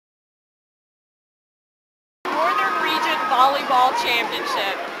volleyball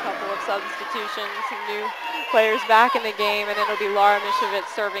championship. A couple of substitutions, some new players back in the game, and then it'll be Laura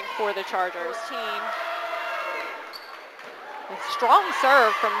Mishovitz serving for the Chargers. A strong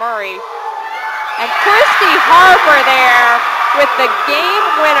serve from Murray. And Christy Harper there with the game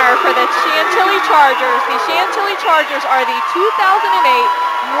winner for the Chantilly Chargers. The Chantilly Chargers are the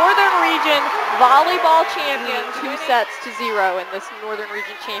 2008 Northern Region Volleyball Champions, 2-0 in this Northern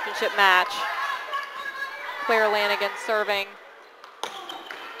Region Championship match. Claire Lanigan serving.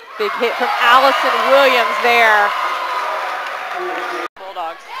 Big hit from Allison Williams there.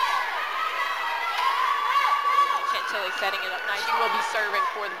 Bulldogs. Chantilly setting it up nice. She will be serving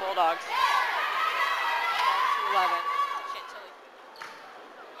for the Bulldogs. 11. Chantilly.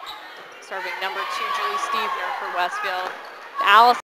 Serving number 2, Julie Stevener for Westfield. Allison